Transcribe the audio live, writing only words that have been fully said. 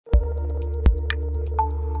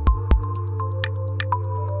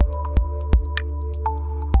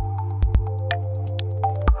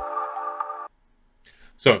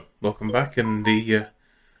So, welcome back, and the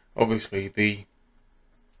obviously the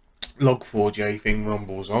Log4j thing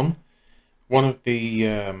rumbles on. One of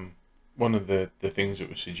the things that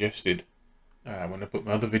was suggested when I put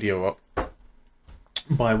my other video up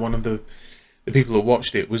by one of the people that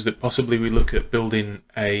watched it was that possibly we look at building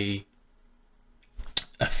a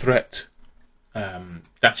threat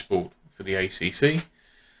dashboard for the ACC,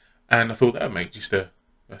 and I thought that would make just a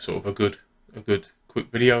sort of a good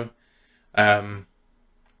quick video.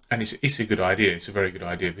 And it's a good idea. It's a very good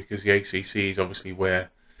idea, because the ACC is obviously where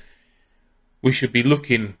we should be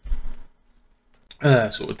looking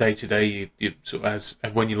sort of day to day. You sort of, as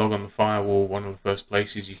when you log on the firewall, one of the first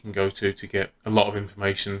places you can go to get a lot of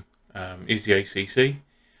information is the ACC.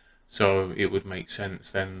 So it would make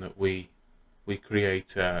sense then that we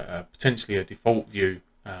create potentially a default view.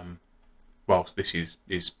 Whilst this is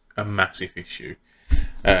a massive issue,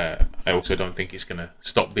 I also don't think it's going to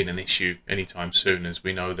stop being an issue anytime soon, as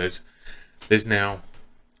we know there's now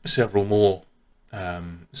several more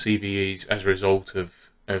CVEs as a result of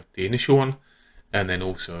the initial one, and then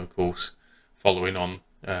also, of course, following on,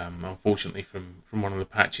 unfortunately, from one of the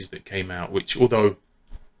patches that came out, which, although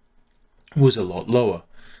was a lot lower,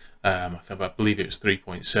 I believe it was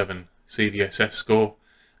 3.7 CVSS score,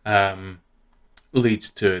 leads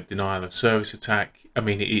to a denial of service attack. I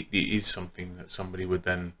mean, it is something that somebody would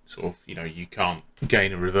then sort of, you can't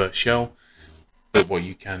gain a reverse shell, but what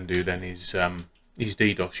you can do then is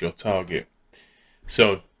DDoS your target.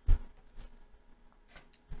 So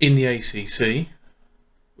in the ACC,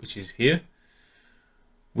 which is here,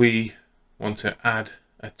 we want to add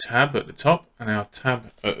a tab at the top, and our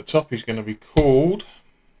tab at the top is going to be called,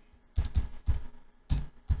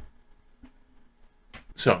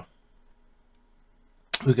 so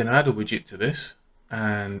we're going to add a widget to this,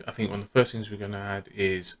 and I think one of the first things we're going to add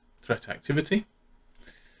is threat activity.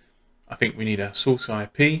 I think we need our source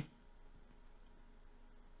IP,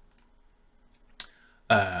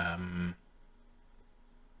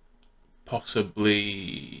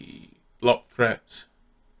 possibly block threat,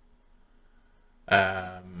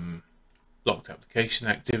 blocked application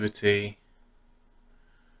activity.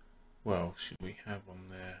 Well, should we have on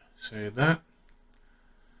there? Say that.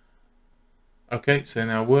 Okay, so in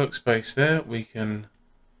our workspace there, we can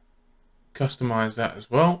customize that as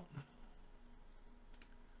well.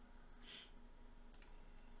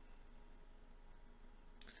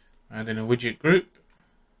 Add in a widget group.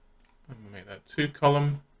 I'm going to make that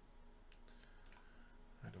 2-column.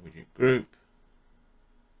 Add a widget group.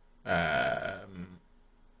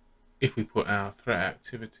 If we put our threat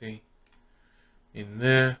activity in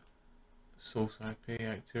there, source IP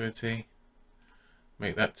activity,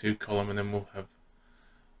 make that 2-column, and then we'll have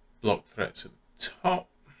block threats at the top.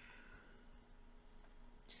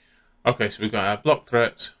 Okay, so we've got our block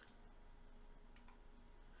threats,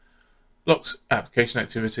 blocks application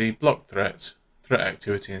activity, block threats, threat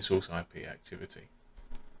activity, and source IP activity.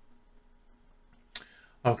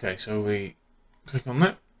 Okay, so we click on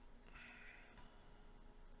that,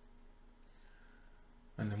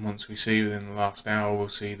 and then once we see within the last hour, we'll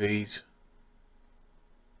see these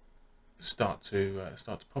start to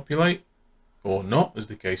populate, or not, as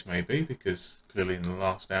the case may be, because clearly in the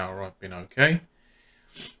last hour I've been okay.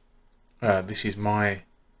 This is my,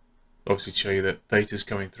 obviously, to show you that data's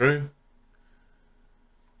coming through.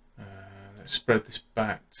 Let's spread this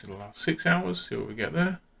back to the last 6 hours, see what we get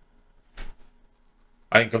there.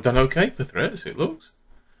 I think I've done okay for threats, it looks.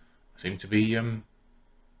 I seem to be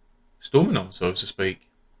storming on, so to speak.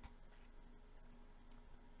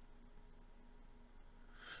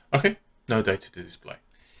 Okay, no data to display.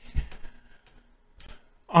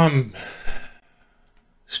 I'm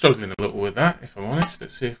struggling a little with that, if I'm honest.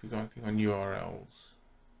 Let's see if we've got anything on URLs.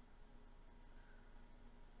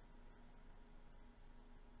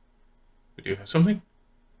 We do have something.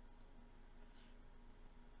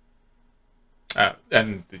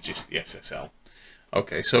 And just the SSL.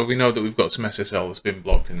 Okay, so we know that we've got some SSL that's been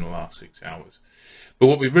blocked in the last 6 hours. But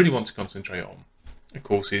what we really want to concentrate on, of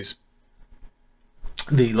course, is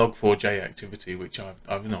the Log4j activity, which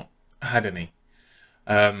I've not had any.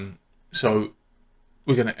 So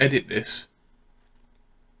we're going to edit this,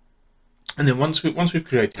 and then once we've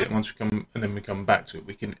created it, we come back to it,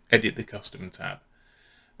 we can edit the custom tab.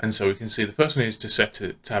 And so we can see the first one is to set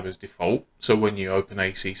a tab as default. So when you open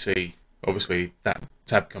ACC, obviously that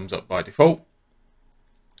tab comes up by default.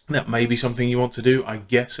 That may be something you want to do. I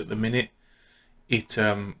guess at the minute it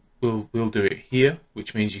we'll do it here,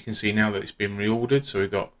 which means you can see now that it's been reordered. So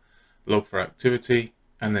we've got log for activity,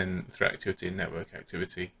 and then threat activity and network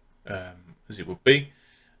activity, as it would be.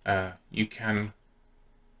 You can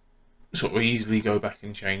sort of easily go back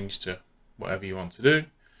and change to whatever you want to do,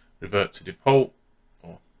 revert to default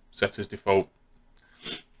or set as default.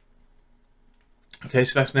 Okay,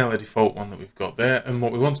 so that's now the default one that we've got there. And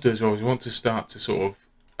what we want to do as well is we want to start to sort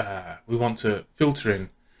of, we want to filter in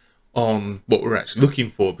on what we're actually looking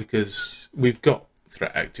for, because we've got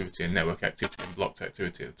threat activity and network activity and blocked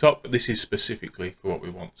activity at the top, but this is specifically for what we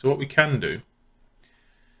want. So what we can do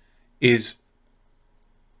is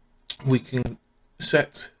we can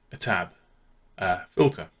set a tab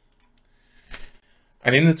filter.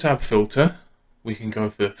 And in the tab filter, we can go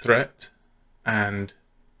for the threat and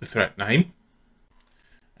the threat name.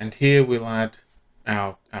 And here we'll add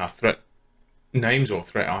our threat names, or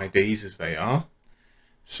threat IDs as they are.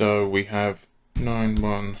 So we have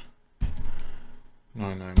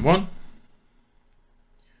 91991.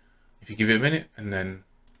 If you give it a minute, and then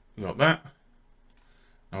we got that.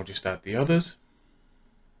 I'll just add the others.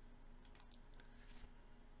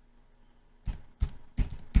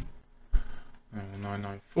 And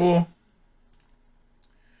 994.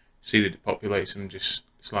 See that it populates them just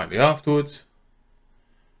slightly afterwards.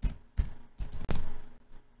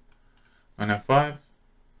 905.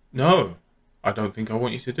 No, I don't think I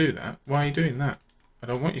want you to do that. Why are you doing that? I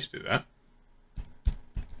don't want you to do that.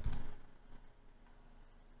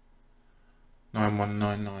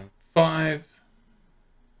 91995.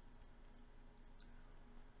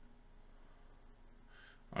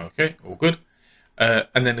 Okay, all good.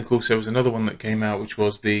 And then of course there was another one that came out, which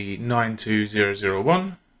was the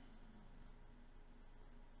 92001.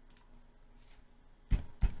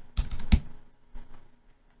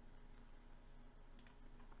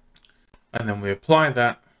 And then we apply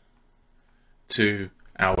that to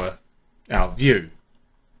our view.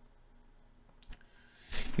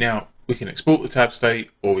 Now we can export the tab state,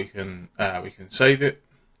 or we can save it.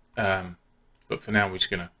 But for now we're just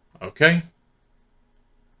gonna OK.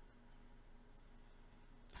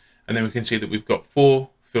 And then we can see that we've got 4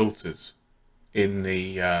 filters in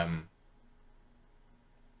the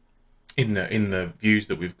views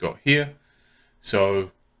that we've got here.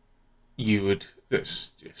 So you would,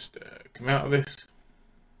 let's just come out of this.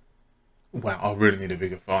 Wow, I really need a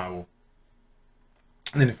bigger firewall.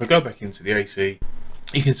 And then if I go back into the AC,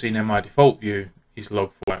 you can see now my default view is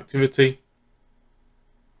Log4j activity.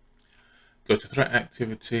 Go to threat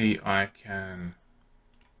activity. I can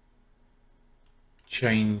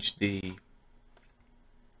change the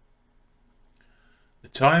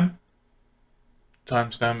timestamp,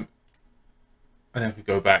 and then if we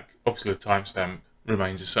go back, obviously the timestamp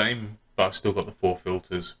remains the same, but I've still got the 4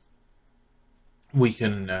 filters. We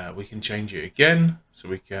can change it again, so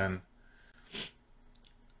we can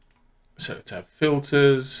set the tab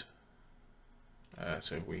filters.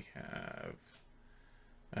 So we have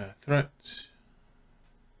threat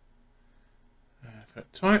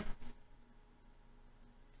type.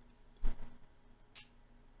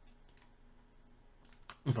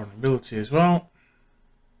 Vulnerability as well.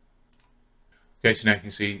 Okay, so now you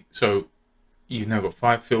can see, so you've now got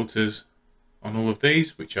 5 filters on all of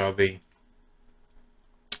these, which are the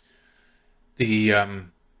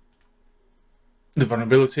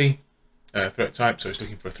vulnerability threat type. So it's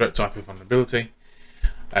looking for a threat type of vulnerability.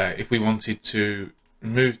 If we wanted to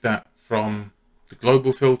remove that from the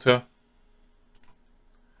global filter,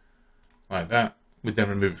 like that, we'd then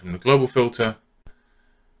remove it from the global filter.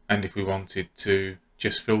 And if we wanted to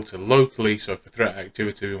just filter locally, so for threat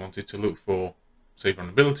activity, we wanted to look for, say,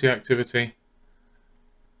 vulnerability activity.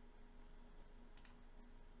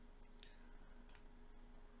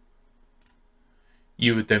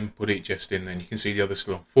 You would then put it just in, and you can see the other's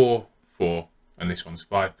still on 4, 4, and this one's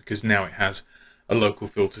 5, because now it has a local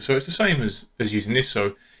filter. So it's the same as using this.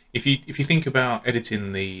 So if you think about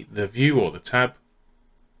editing the view or the tab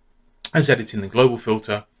as editing the global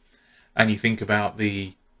filter, and you think about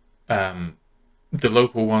the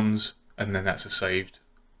local ones, and then that's a saved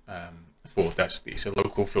it's a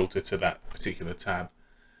local filter to that particular tab,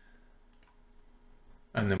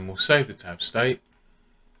 and then we'll save the tab state.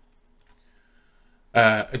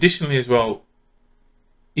 Additionally as well,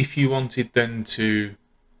 if you wanted then to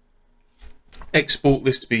export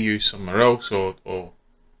this to be used somewhere else, or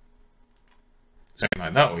something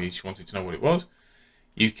like that, or you just wanted to know what it was,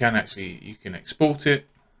 you can export it,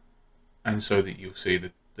 and so that you'll see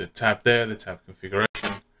the tab there, the tab configuration,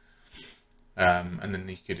 and then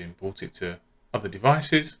you could import it to other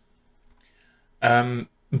devices. But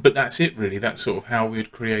that's it really. That's sort of how we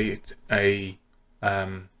would create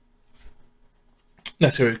an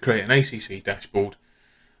ACC dashboard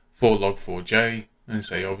for Log4j, and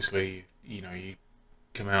say obviously you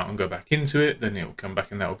come out and go back into it, then it'll come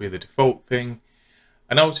back and that'll be the default thing.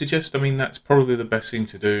 And I would suggest, I mean, that's probably the best thing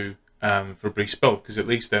to do for a brief spell, because at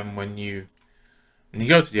least then when you When you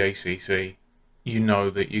go to the ACC, you know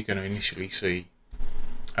that you're going to initially see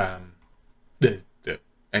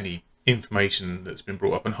any information that's been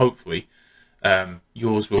brought up, and hopefully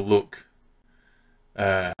yours will look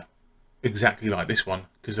exactly like this one,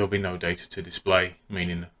 because there'll be no data to display,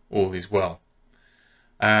 meaning all is well.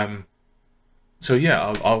 So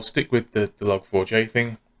yeah, I'll stick with the Log4j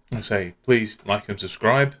thing. I say please like and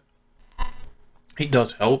subscribe. It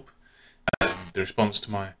does help. The response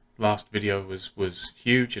to my last video was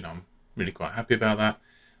huge, and I'm really quite happy about that.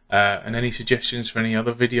 And any suggestions for any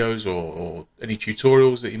other videos or any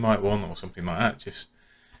tutorials that you might want or something like that, just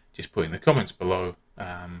put in the comments below,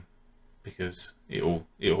 because it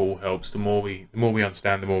all helps. The more we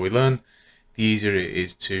understand, the more we learn, the easier it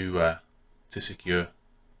is to secure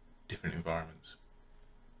different environments.